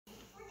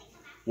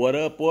What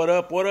up, what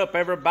up, what up,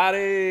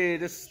 everybody?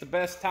 This is the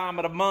best time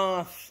of the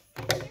month.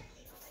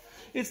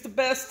 It's the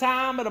best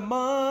time of the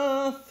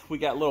month. We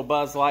got little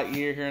Buzz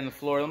Lightyear here in the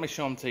floor. Let me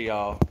show him to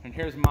y'all. And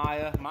here's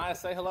Maya. Maya,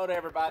 say hello to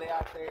everybody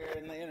out there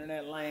in the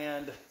internet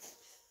land.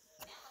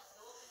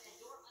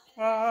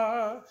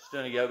 She's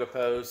doing a yoga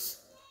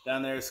pose.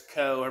 Down there's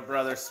Co, her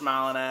brother,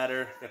 smiling at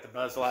her. Got the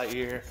Buzz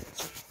Lightyear.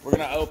 We're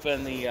going to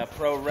open the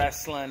pro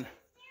wrestling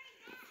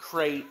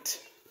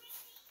crate.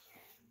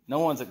 No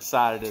one's as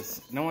excited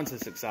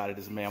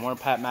as me. I'm wearing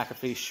a Pat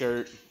McAfee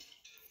shirt.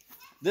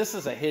 This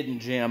is a hidden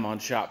gem on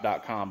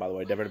shop.com, by the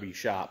way, WWE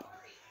Shop.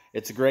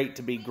 It's great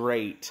to be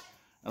great.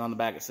 And on the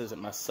back it says it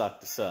must suck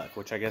to suck,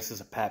 which I guess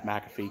is a Pat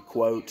McAfee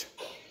quote.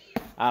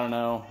 I don't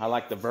know. I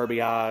like the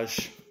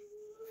verbiage.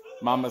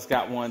 Mama's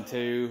got one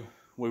too.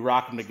 We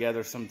rock them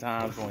together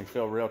sometimes when we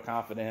feel real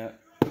confident.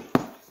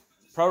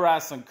 Pro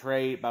Wrestling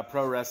Crate by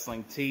Pro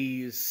Wrestling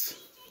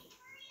Tees.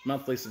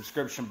 Monthly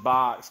subscription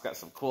box. Got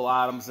some cool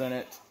items in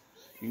it.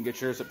 You can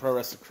get yours at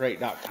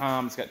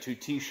ProWrestlingCrate.com. It's got 2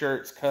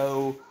 t-shirts,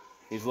 Co.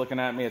 He's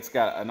looking at me. It's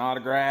got an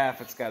autograph.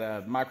 It's got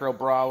a micro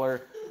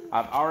brawler.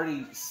 I've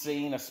already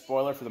seen a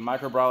spoiler for the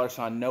micro brawler,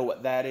 so I know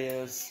what that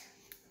is.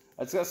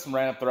 It's got some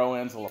random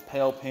throw-ins. A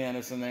lapel pin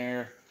is in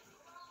there.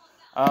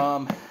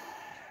 I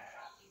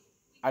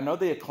know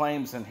the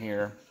Acclaim's in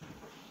here.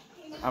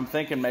 I'm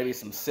thinking maybe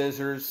some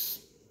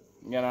scissors.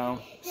 You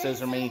know,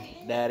 scissor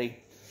me, daddy.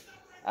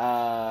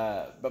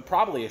 But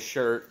probably a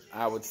shirt,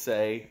 I would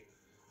say.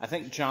 I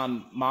think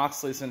John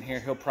Moxley's in here.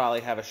 He'll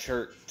probably have a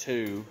shirt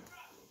too.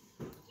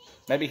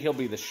 Maybe he'll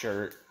be the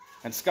shirt.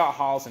 And Scott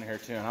Hall's in here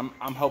too. And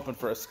I'm hoping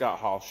for a Scott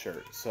Hall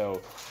shirt. So,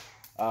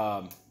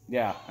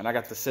 yeah. And I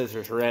got the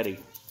scissors ready.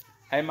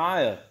 Hey,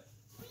 Maya.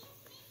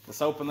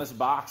 Let's open this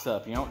box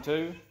up. You want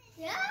to?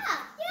 Yeah.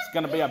 It's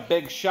going to be a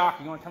big shock.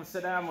 You want to come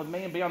sit down with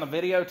me and be on the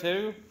video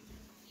too?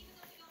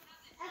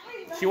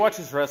 She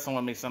watches wrestling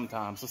with me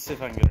sometimes. Let's see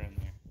if I can get her in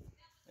there.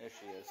 There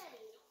she is.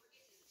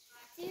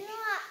 Do you know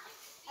what,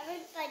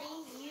 everybody?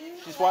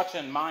 She's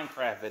watching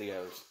Minecraft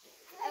videos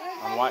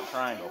on White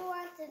Triangle. Do you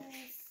want to know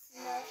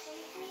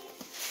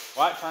something?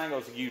 White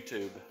Triangle's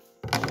YouTube.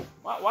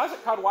 Why is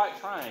it called White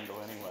Triangle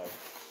anyway?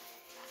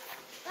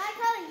 I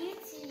call it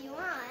YouTube. You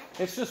want?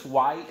 It's just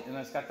white and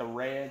it's got the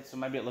red, so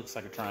maybe it looks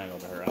like a triangle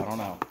to her. I don't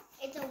know.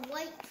 It's a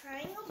white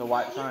triangle. It's a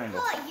white triangle.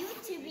 You call it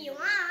YouTube. You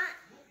want?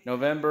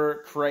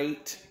 November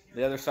crate.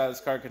 The other side of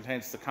this card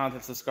contains the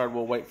contents of this card.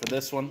 We'll wait for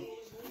this one.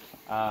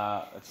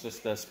 It's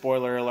just a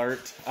spoiler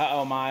alert.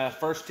 Uh-oh, Maya.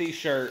 First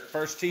t-shirt.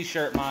 First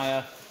t-shirt,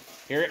 Maya.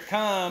 Here it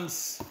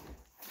comes.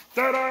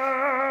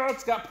 Ta-da!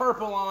 It's got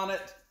purple on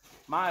it.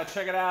 Maya,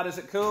 check it out. Is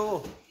it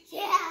cool?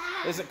 Yeah.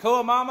 Is it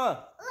cool,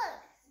 Mama? Look.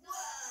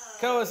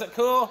 Cool, is it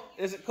cool?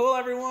 Is it cool,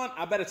 everyone?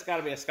 I bet it's got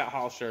to be a Scott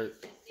Hall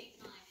shirt.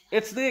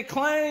 It's the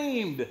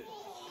Acclaimed.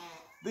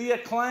 The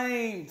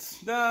Acclaimed.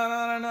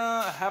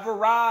 No, have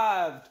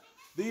arrived.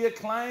 The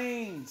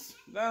Acclaimed.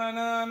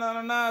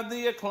 No,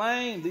 the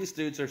Acclaimed. These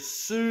dudes are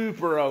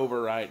super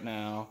over right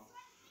now.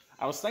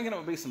 I was thinking it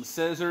would be some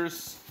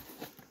scissors.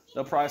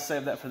 They'll probably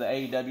save that for the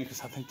AEW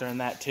because I think they're in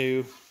that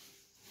too.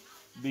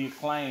 The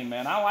Acclaim,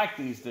 man. I like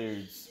these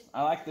dudes.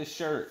 I like this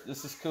shirt.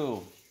 This is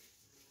cool.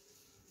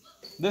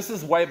 This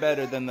is way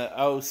better than the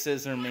oh,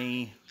 scissor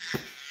me,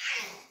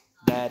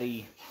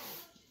 daddy,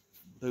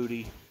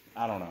 booty.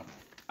 I don't know.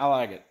 I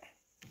like it.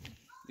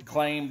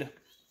 Acclaimed.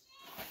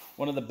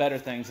 One of the better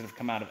things that have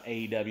come out of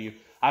AEW.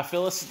 I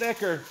feel a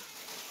sticker.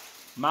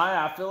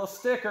 Maya, I feel a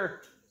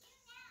sticker.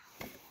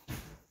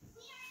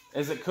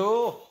 Is it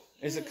cool?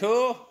 Is it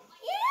cool?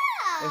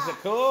 Yeah. Is it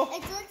cool?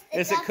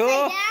 It's Is it cool?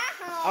 down.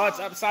 Oh, it's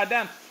upside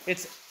down.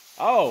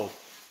 Oh,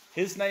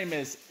 his name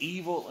is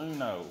Evil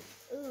Uno.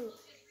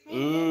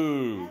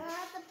 Ooh.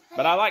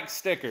 But I like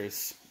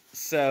stickers.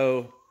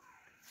 So,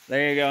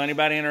 there you go.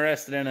 Anybody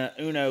interested in a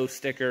Uno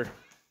sticker,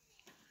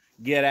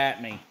 get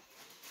at me.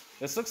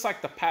 This looks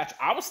like the patch.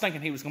 I was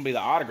thinking he was going to be the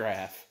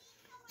autograph.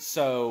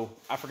 So,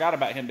 I forgot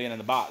about him being in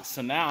the box.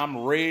 So, now I'm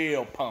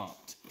real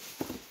pumped.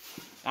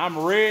 I'm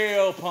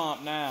real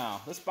pumped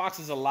now. This box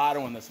is a lighter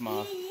one this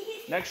month.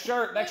 Next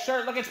shirt.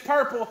 Look, it's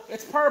purple.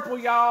 It's purple,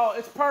 y'all.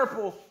 It's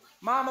purple.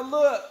 Mama,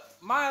 look.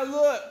 Maya,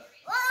 look.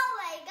 Oh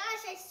my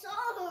gosh, I saw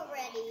it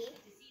already.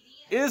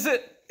 Is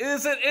it?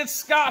 It's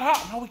Scott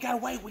Hall. No, we gotta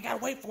wait. We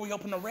gotta wait before we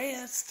open the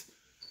rest.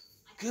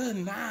 Good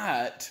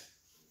night.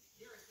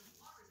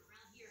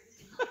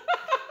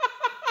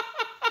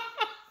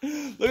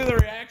 Look at the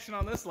reaction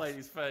on this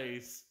lady's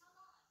face.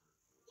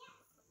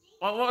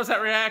 What was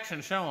that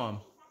reaction? Show him.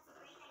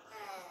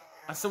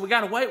 I said, we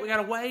gotta wait.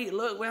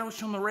 Look, we gotta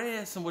show him the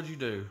rest. And what'd you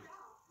do?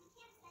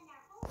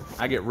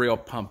 I get real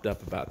pumped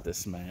up about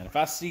this, man. If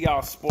I see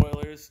y'all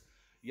spoilers,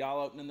 y'all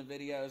opening the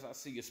videos, I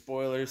see your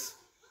spoilers,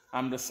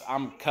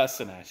 I'm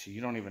cussing at you.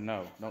 You don't even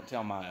know. Don't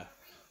tell Maya.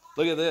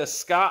 Look at this.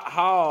 Scott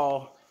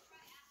Hall.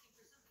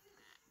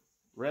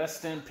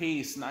 Rest in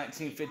peace,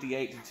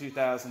 1958 to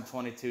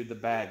 2022, the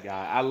bad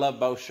guy. I love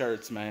both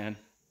shirts, man.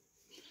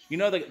 You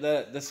know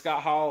the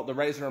Scott Hall, the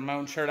Razor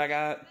Ramon shirt I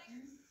got?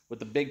 With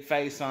the big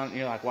face on it.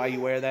 You're like, why you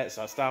wear that?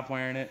 So I stopped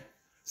wearing it.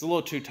 It's a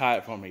little too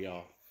tight for me,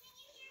 y'all.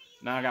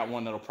 Now I got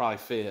one that'll probably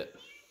fit.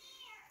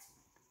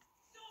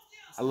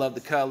 I love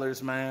the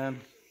colors, man.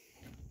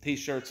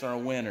 T-shirts are a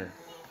winner.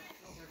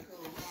 Those are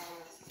cool.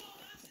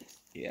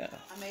 Yeah.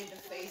 I made the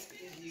face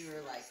because you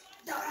were like,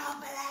 don't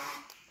open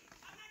that.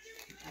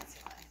 That's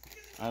why.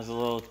 I was a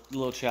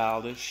little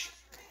childish.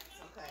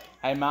 It's okay.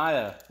 Hey,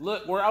 Maya.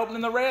 Look, we're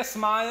opening the rest,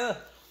 Maya.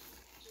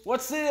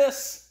 What's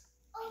this?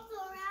 Oh,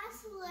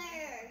 the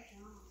wrestler.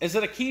 Is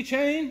it a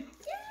keychain?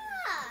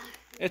 Yeah.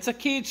 It's a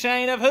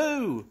keychain of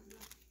who?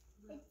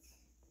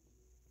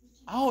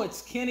 Oh,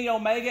 it's Kenny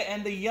Omega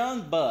and the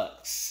Young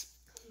Bucks.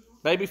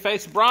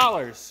 Babyface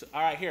Brawlers.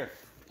 All right, here.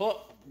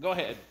 Go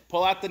ahead.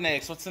 Pull out the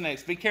next. What's the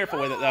next? Be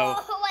careful with it, though.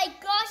 Oh my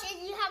gosh,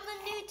 and you have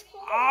a new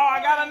toy. Oh,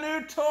 I got a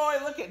new toy.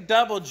 Look at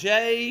Double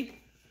J.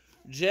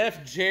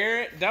 Jeff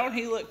Jarrett. Don't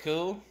he look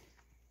cool?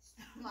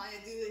 Maya,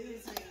 do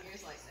his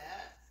fingers like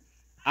that.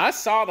 I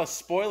saw the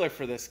spoiler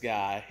for this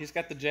guy. He's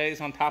got the J's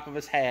on top of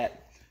his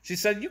hat. She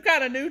said, you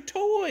got a new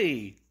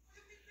toy.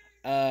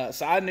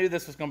 So I knew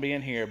this was going to be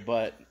in here,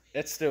 but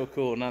it's still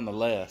cool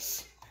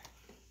nonetheless.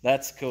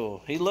 That's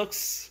cool. He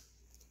looks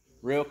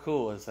real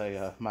cool as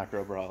a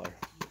micro brawler.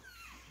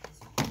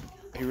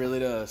 He really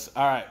does.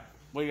 All right.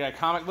 We got a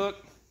comic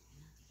book.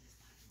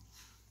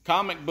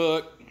 Comic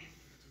book.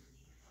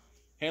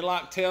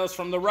 Headlock Tales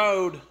from the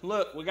Road.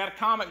 Look, we got a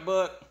comic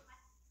book.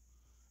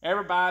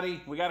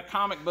 Everybody, we got a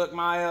comic book,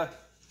 Maya.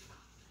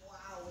 Wow.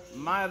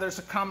 Maya, there's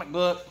a comic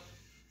book.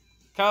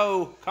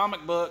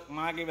 Comic book.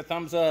 Maya gave a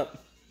thumbs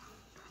up.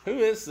 Who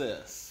is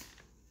this?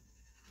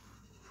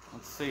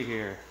 Let's see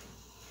here.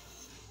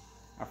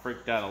 I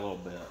freaked out a little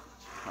bit.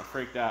 I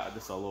freaked out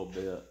just a little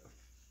bit.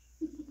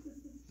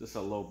 Just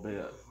a little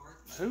bit.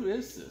 Who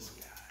is this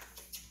guy?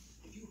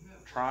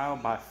 Trial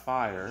by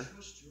Fire.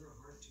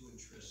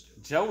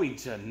 Joey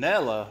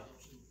Janela.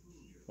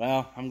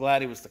 Well, I'm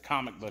glad he was the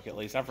comic book at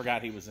least. I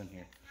forgot he was in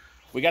here.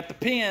 We got the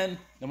pen,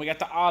 then we got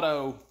the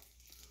auto.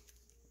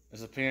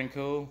 Is the pen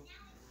cool?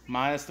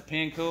 Maya's the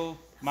pen cool?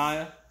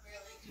 Maya?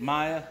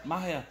 Maya?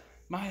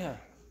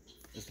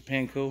 Is the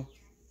pen cool?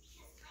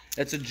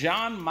 It's a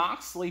John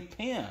Moxley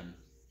pen.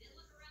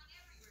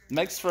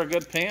 Makes for a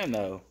good pen,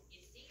 though.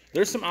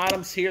 There's some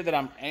items here that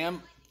I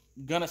am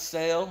going to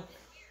sell.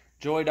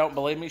 Joy, don't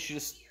believe me. She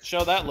just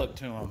show that look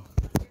to him.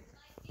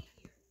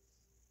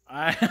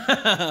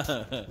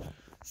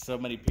 So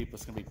many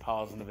people's going to be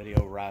pausing the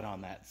video right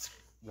on that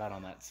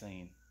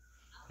scene.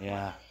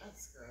 Yeah.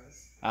 That's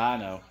gross. I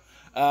know.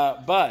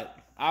 But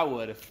I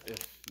would if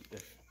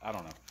I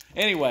don't know.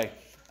 Anyway.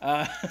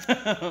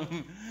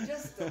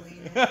 Just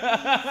delete it.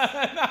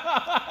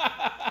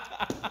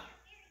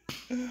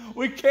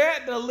 We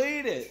can't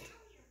delete it.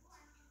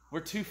 We're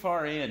too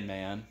far in,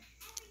 man.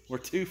 We're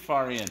too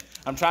far in.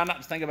 I'm trying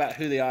not to think about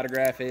who the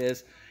autograph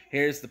is.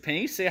 Here's the pen.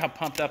 You see how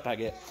pumped up I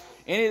get.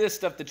 Any of this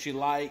stuff that you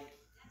like,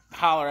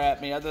 holler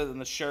at me. Other than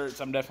the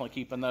shirts, I'm definitely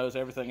keeping those.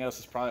 Everything else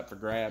is probably up for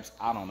grabs.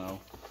 I don't know.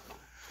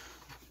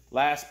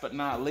 Last but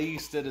not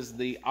least, it is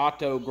the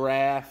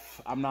autograph.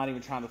 I'm not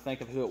even trying to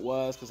think of who it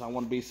was because I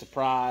want to be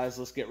surprised.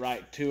 Let's get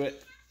right to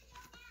it.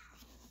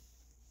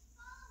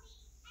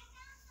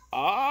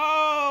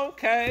 Oh,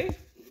 okay.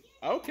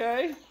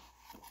 Okay.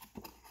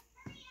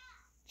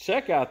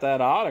 Check out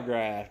that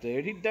autograph,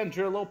 dude. He done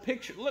drew a little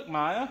picture. Look,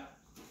 Maya.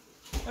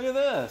 Look at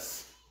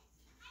this.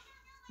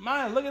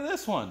 Maya, look at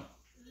this one.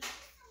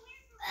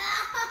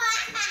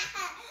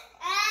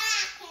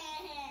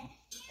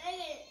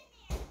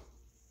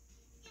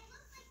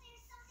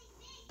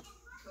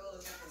 Cool,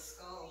 got the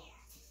skull.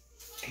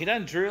 He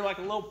done drew like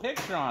a little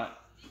picture on it.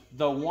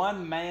 The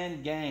One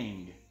Man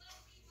Gang.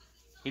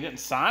 He didn't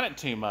sign it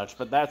too much,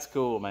 but that's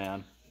cool,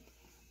 man.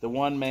 The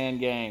One Man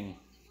Gang.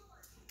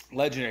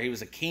 Legendary. He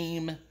was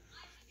Akeem.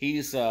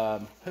 He's,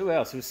 who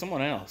else? He was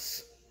someone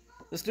else.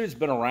 This dude's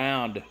been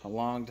around a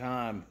long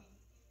time.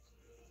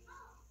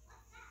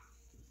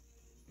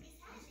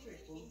 That's pretty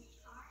cool.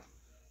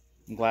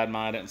 I'm glad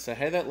mine didn't say,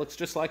 hey, that looks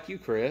just like you,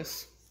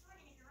 Chris.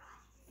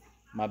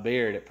 My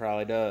beard, it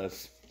probably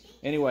does.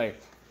 Anyway,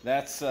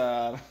 that's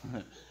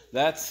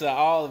that's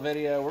all the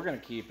video. We're going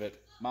to keep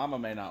it. Mama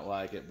may not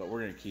like it, but we're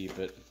going to keep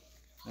it.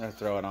 I'm going to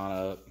throw it on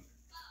up.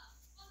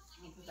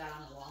 I'll put that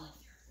on the wall.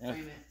 Yeah.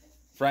 Frame it.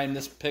 Frame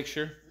this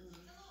picture.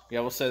 Yeah,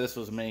 we'll say this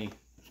was me.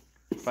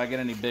 If I get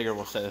any bigger,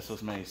 we'll say this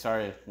was me.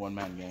 Sorry, One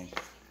Man Gang.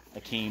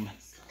 Akeem.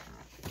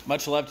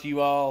 Much love to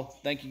you all.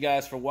 Thank you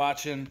guys for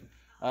watching.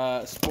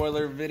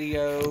 Spoiler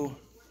video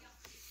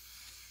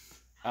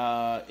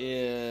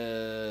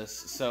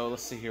so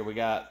let's see here. We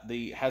got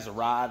has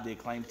arrived the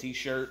Acclaimed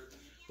t-shirt,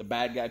 the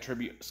Bad Guy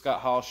Tribute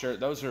Scott Hall shirt.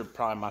 Those are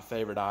probably my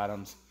favorite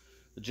items.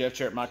 The Jeff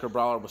Jarrett Micro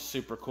Brawler was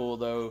super cool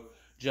though.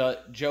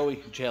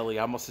 Joey Jelly,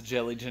 I almost said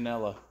Jelly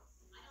Janela.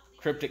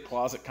 Cryptic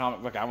Closet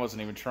comic book. I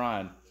wasn't even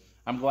trying.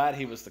 I'm glad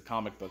he was the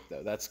comic book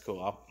though. That's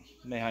cool. I'll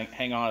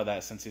hang on to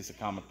that since he's a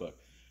comic book.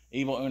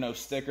 Evil Uno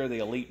sticker, the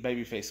Elite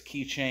Babyface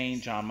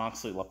keychain, John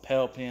Moxley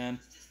lapel pin,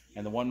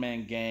 and the One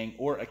Man Gang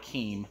or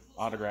Akeem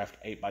autographed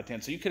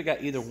 8x10. So you could have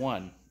got either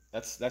one.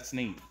 That's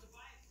neat.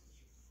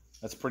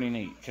 That's pretty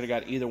neat. Could have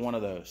got either one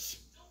of those.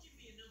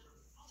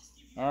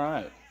 All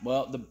right.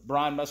 Well, the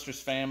Brian Musters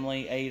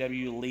family,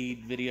 AEW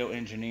lead video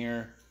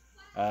engineer,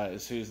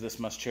 is who this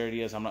Must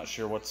Charity is. I'm not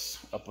sure what's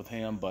up with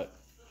him, but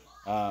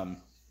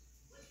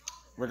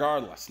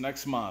regardless,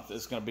 next month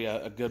is going to be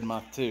a good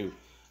month too.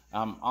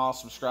 I'm all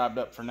subscribed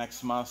up for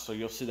next month, so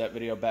you'll see that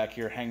video back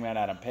here. Hangman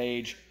Adam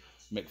Page,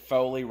 Mick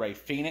Foley, Ray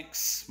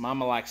Phoenix,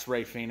 Mama Likes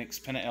Ray Phoenix,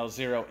 Penta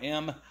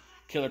L0M,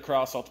 Killer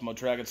Cross, Ultimo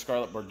Dragon,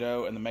 Scarlett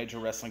Bordeaux, and the Major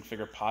Wrestling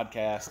Figure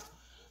Podcast.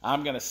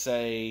 I'm going to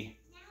say,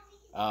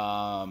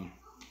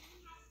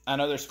 I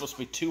know there's supposed to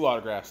be 2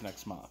 autographs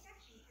next month.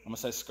 I'm going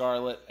to say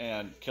Scarlett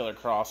and Killer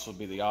Cross will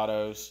be the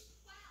autos.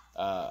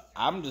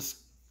 I'm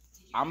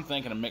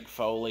thinking of Mick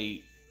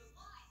Foley,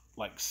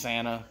 like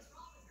Santa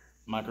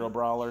Micro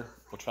Brawler,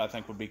 which I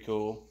think would be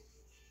cool.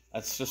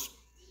 That's just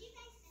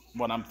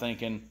what I'm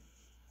thinking.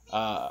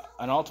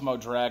 An Ultimo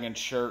Dragon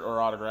shirt or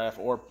autograph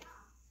or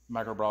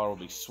Micro Brawler will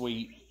be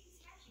sweet.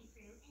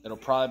 It'll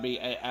probably be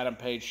an Adam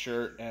Page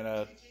shirt and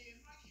a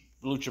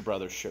Lucha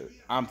Brothers shirt.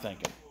 I'm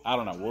thinking. I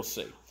don't know. We'll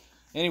see.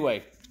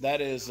 Anyway, that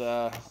is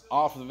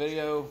all for the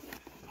video.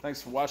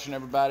 Thanks for watching,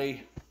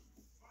 everybody.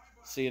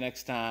 See you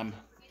next time.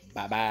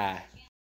 Bye-bye.